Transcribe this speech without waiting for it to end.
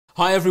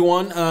Hi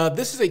everyone,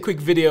 this is a quick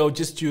video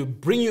just to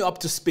bring you up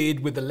to speed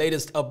with the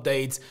latest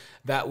updates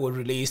that were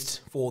released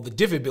for the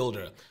Divi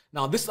builder.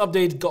 Now this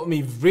update got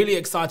me really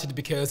excited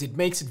because it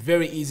makes it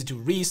very easy to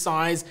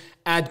resize,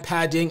 add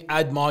padding,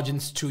 add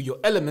margins to your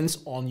elements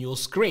on your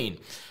screen.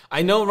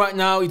 I know right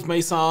now it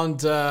may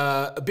sound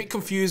a bit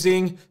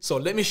confusing, so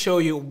let me show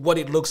you what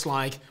it looks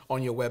like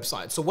on your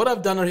website. So what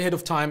I've done ahead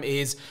of time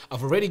is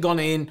I've already gone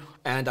in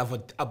and I've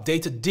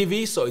updated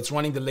Divi, so it's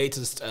running the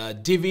latest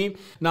Divi.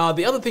 Now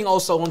the other thing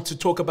also I want to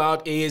talk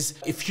about is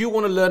if you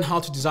want to learn how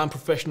to design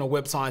professional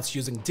websites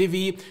using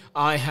Divi,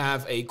 I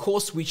have a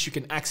course which you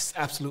can access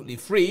absolutely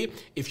free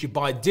if you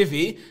buy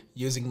Divi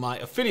using my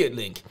affiliate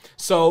link.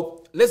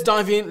 So let's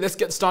dive in, let's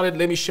get started.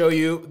 Let me show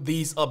you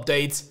these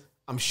updates.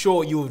 I'm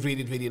sure you will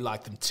really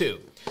like them too.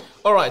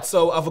 All right,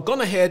 so I've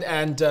gone ahead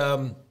and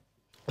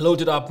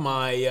loaded up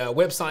my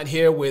website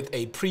here with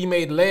a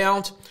pre-made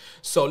layout.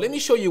 So let me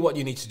show you what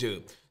you need to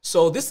do.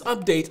 So this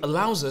update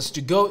allows us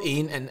to go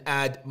in and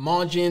add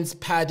margins,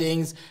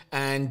 paddings,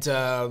 and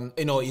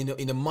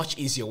in a much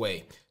easier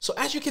way. So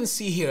as you can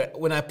see here,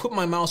 when I put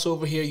my mouse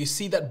over here, you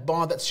see that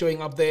bar that's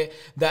showing up there.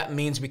 That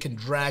means we can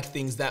drag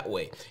things that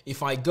way.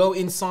 If I go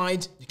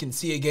inside, you can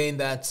see again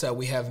that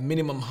we have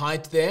minimum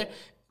height there.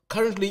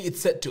 Currently it's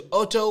set to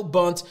auto,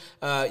 but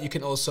you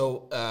can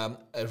also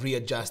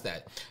readjust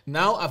that.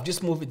 Now I've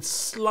just moved it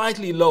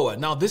slightly lower.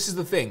 Now this is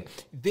the thing.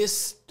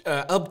 This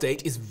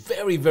update is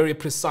very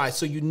precise.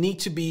 So you need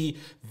to be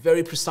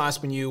very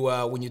precise when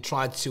you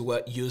try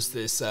to use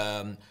this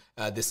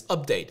this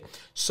update.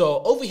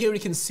 So over here you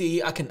can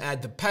see I can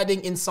add the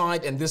padding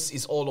inside, and this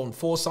is all on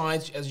 4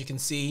 sides. As you can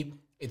see,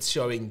 it's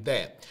showing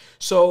there.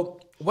 So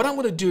what I'm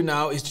going to do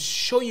now is to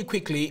show you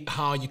quickly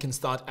how you can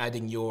start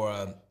adding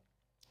your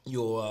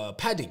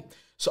padding.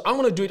 So I'm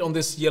going to do it on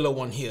this yellow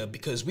one here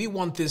because we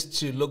want this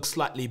to look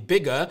slightly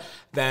bigger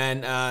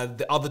than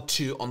the other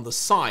two on the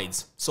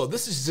sides. So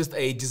this is just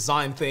a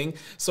design thing.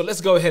 So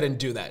let's go ahead and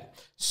do that.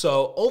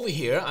 So over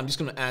here, I'm just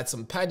going to add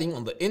some padding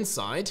on the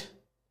inside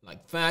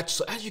like that.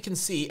 So as you can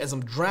see, as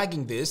I'm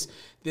dragging this,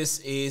 this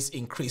is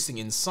increasing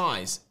in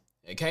size.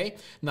 Okay,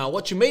 now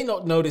what you may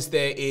not notice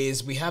there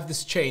is we have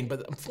this chain,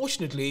 but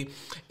unfortunately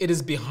it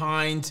is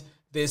behind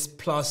this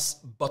plus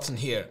button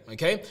here.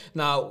 Okay,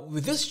 now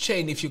with this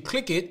chain, if you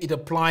click it, it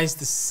applies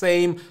the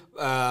same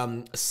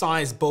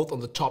size both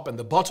on the top and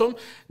the bottom.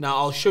 Now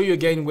I'll show you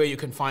again where you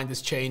can find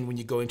this chain when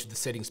you go into the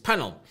settings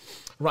panel.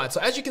 Right,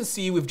 so as you can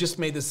see, we've just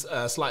made this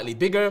slightly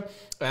bigger,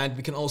 and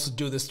we can also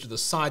do this to the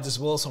sides as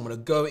well. So I'm going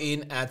to go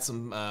in, add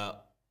some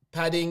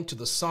padding to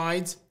the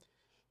sides.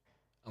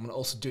 I'm going to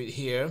also do it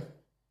here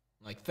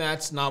like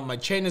that. Now my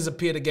chain has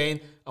appeared again.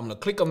 I'm going to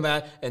click on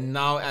that, and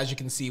now as you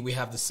can see, we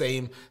have the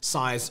same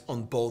size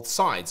on both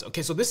sides.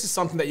 Okay, so this is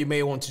something that you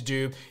may want to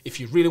do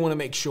if you really want to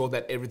make sure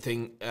that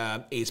everything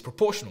is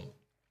proportional.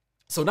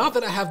 So now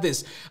that I have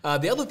this,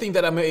 the other thing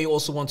that I may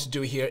also want to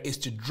do here is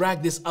to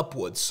drag this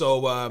upwards,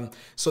 so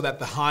so that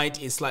the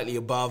height is slightly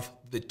above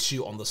the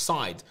two on the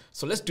side.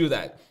 So let's do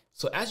that.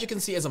 So as you can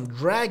see, as I'm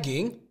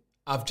dragging,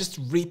 I've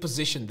just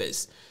repositioned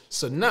this.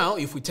 So now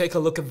if we take a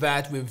look at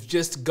that, we've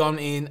just gone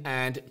in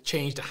and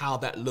changed how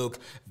that look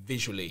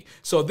visually.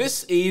 So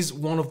this is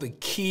one of the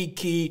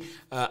key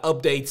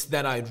updates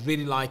that I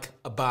really like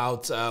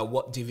about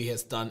what Divi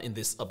has done in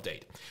this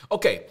update.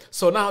 Okay,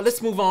 so now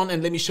let's move on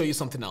and let me show you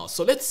something else.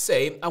 So let's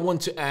say I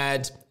want to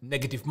add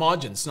negative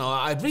margins. Now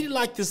I really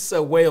like this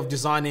way of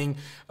designing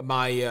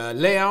my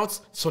layouts.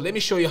 So let me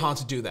show you how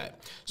to do that.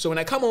 So when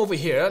I come over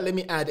here, let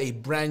me add a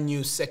brand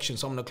new section.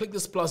 So I'm going to click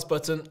this plus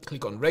button,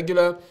 click on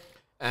regular,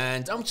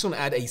 and I'm just going to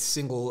add a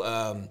single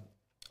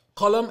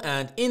column,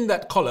 and in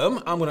that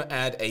column I'm going to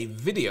add a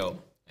video.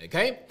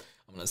 Okay,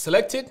 I'm going to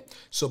select it.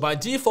 So by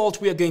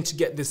default we are going to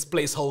get this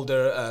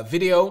placeholder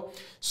video.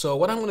 So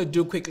what I'm going to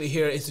do quickly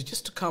here is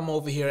just to come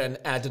over here and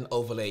add an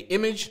overlay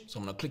image. So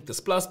I'm going to click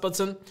this plus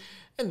button,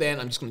 and then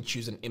I'm just going to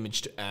choose an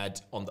image to add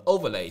on the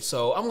overlay.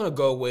 So I'm going to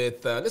go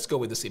with let's go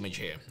with this image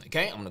here.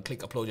 Okay, I'm going to click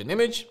upload an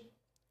image.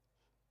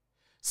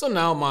 So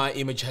now my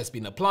image has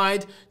been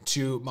applied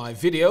to my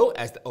video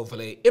as the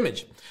overlay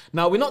image.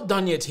 Now we're not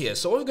done yet here.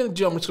 So what we're going to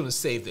do, I'm just going to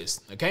save this.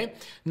 Okay.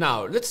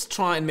 Now let's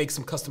try and make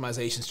some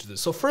customizations to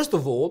this. So first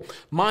of all,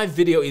 my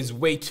video is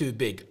way too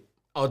big.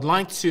 I would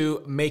like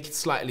to make it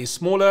slightly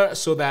smaller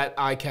so that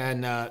I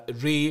can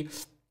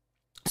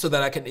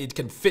it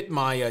can fit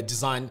my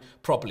design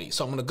properly.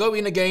 So I'm going to go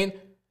in again,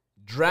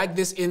 drag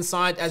this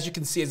inside. As you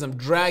can see, as I'm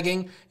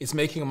dragging, it's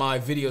making my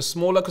video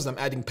smaller because I'm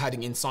adding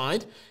padding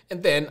inside.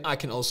 And then I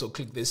can also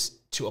click this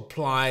to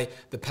apply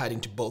the padding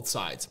to both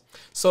sides.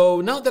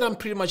 So now that I'm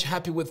pretty much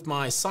happy with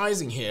my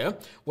sizing here,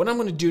 what I'm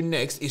going to do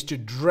next is to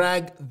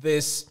drag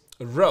this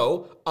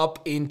row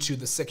up into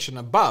the section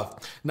above.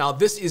 Now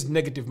this is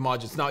negative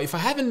margins. Now if I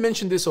haven't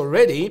mentioned this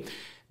already,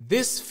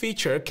 this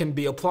feature can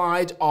be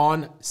applied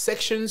on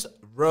sections,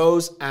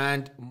 rows,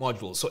 and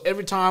modules. So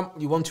every time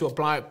you want to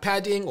apply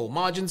padding or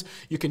margins,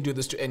 you can do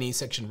this to any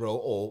section, row,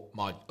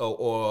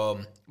 or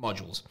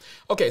modules.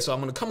 Okay, so I'm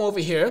going to come over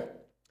here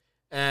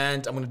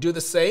And I'm going to do the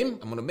same.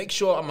 I'm going to make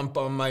sure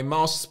my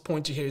mouse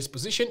pointer here is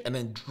positioned and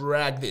then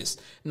drag this.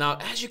 Now,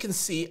 as you can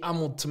see,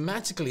 I'm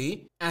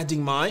automatically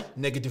adding my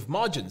negative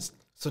margins.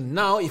 So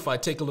now if I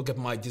take a look at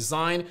my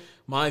design,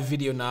 my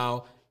video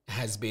now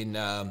has been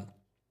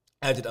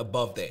added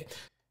above there.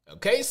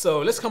 Okay, so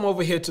let's come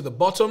over here to the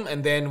bottom,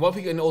 and then what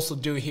we can also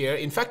do here,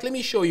 in fact, let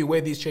me show you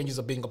where these changes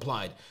are being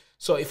applied.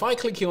 So if I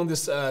click here on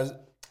this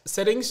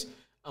settings,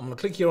 I'm going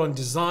to click here on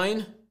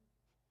design,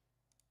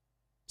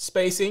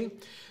 spacing.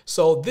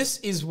 So this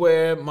is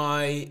where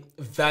my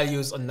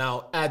values are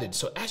now added.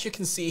 So as you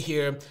can see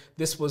here,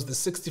 this was the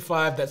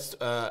 65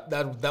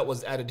 that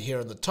was added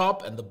here on the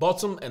top and the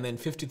bottom, and then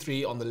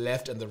 53 on the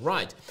left and the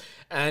right.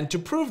 And to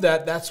prove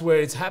that that's where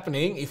it's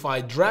happening, if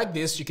I drag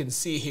this, you can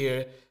see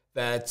here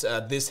that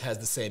this has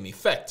the same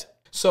effect.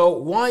 So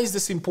why is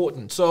this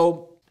important?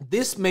 So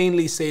this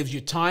mainly saves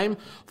you time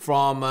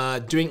from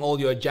doing all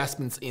your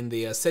adjustments in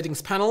the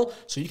settings panel.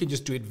 So you can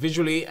just do it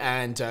visually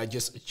and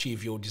just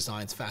achieve your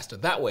designs faster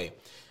that way.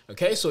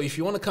 Okay, so if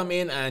you want to come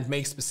in and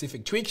make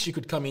specific tweaks, you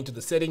could come into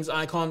the settings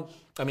icon,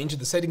 into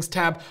the settings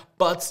tab,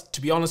 but to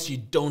be honest, you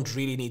don't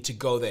really need to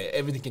go there.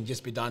 Everything can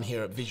just be done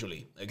here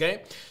visually,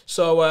 okay?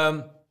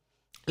 So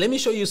let me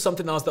show you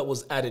something else that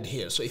was added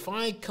here. So if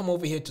I come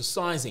over here to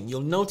sizing,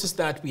 you'll notice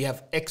that we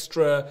have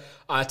extra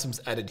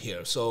items added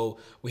here. So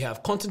we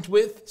have content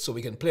width, so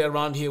we can play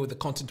around here with the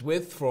content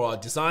width for our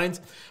designs.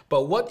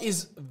 But what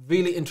is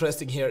really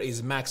interesting here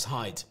is max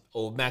height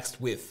or max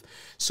width.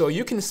 So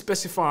you can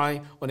specify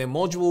on a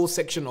module,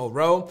 section, or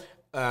row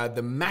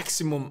the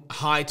maximum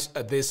height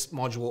this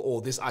module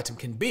or this item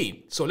can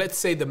be. So let's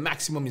say the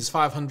maximum is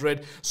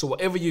 500. So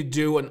whatever you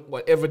do on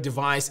whatever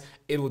device,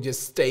 it will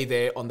just stay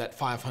there on that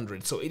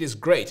 500. So it is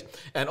great.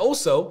 And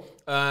also,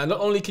 not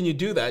only can you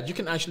do that, you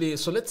can actually,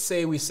 so let's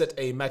say we set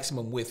a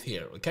maximum width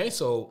here. Okay,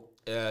 so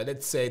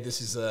let's say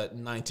this is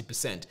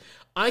 90%.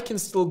 I can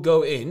still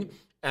go in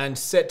and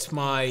set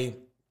my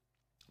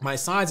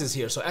sizes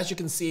here. So as you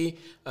can see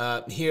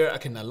here, I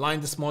can align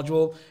this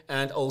module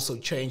and also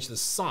change the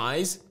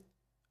size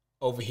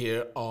over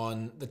here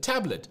on the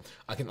tablet.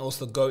 I can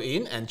also go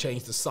in and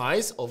change the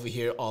size over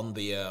here on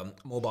the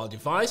mobile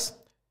device.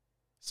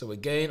 So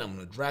again, I'm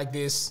going to drag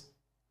this,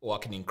 or I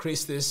can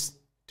increase this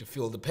to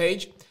fill the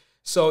page.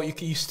 So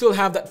you still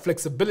have that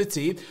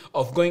flexibility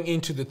of going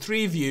into the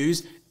 3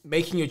 views,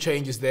 making your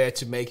changes there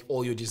to make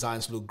all your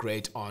designs look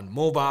great on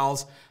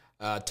mobiles,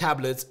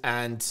 tablets,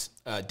 and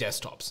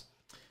desktops.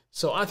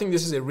 So I think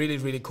this is a really,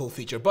 really cool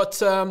feature. But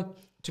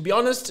to be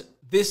honest,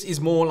 this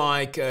is more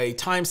like a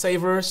time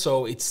saver,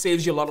 so it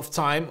saves you a lot of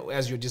time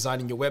as you're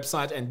designing your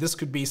website, and this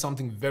could be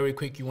something very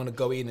quick you want to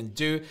go in and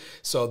do.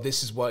 So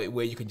this is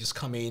where you can just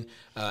come in,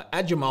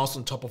 add your mouse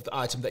on top of the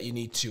item that you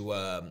need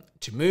to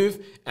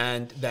move,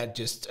 and that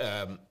just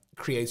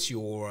creates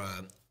your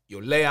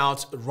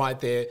layout right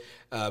there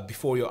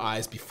before your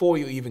eyes, before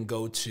you even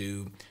go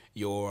to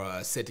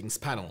your settings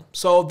panel.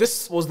 So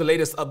this was the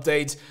latest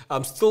update.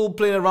 I'm still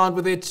playing around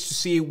with it to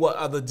see what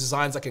other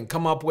designs I can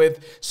come up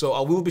with. So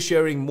I will be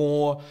sharing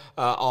more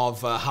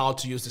of how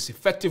to use this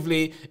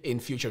effectively in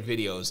future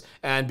videos.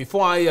 And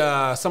before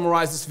I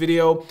summarize this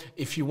video,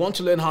 if you want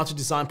to learn how to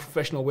design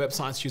professional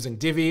websites using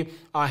Divi,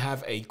 I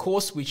have a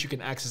course which you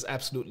can access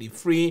absolutely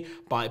free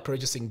by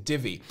purchasing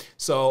Divi.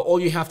 So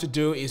all you have to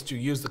do is to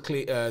use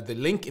the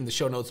link in the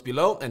show notes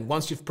below. And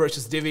once you've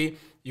purchased Divi,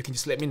 you can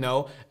just let me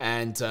know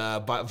and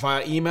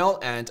via email,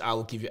 and I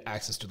will give you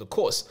access to the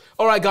course.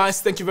 All right,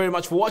 guys, thank you very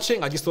much for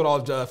watching. I just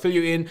thought I'd fill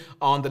you in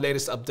on the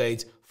latest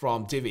update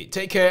from Divi.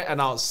 Take care,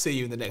 and I'll see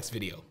you in the next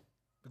video.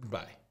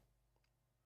 Goodbye.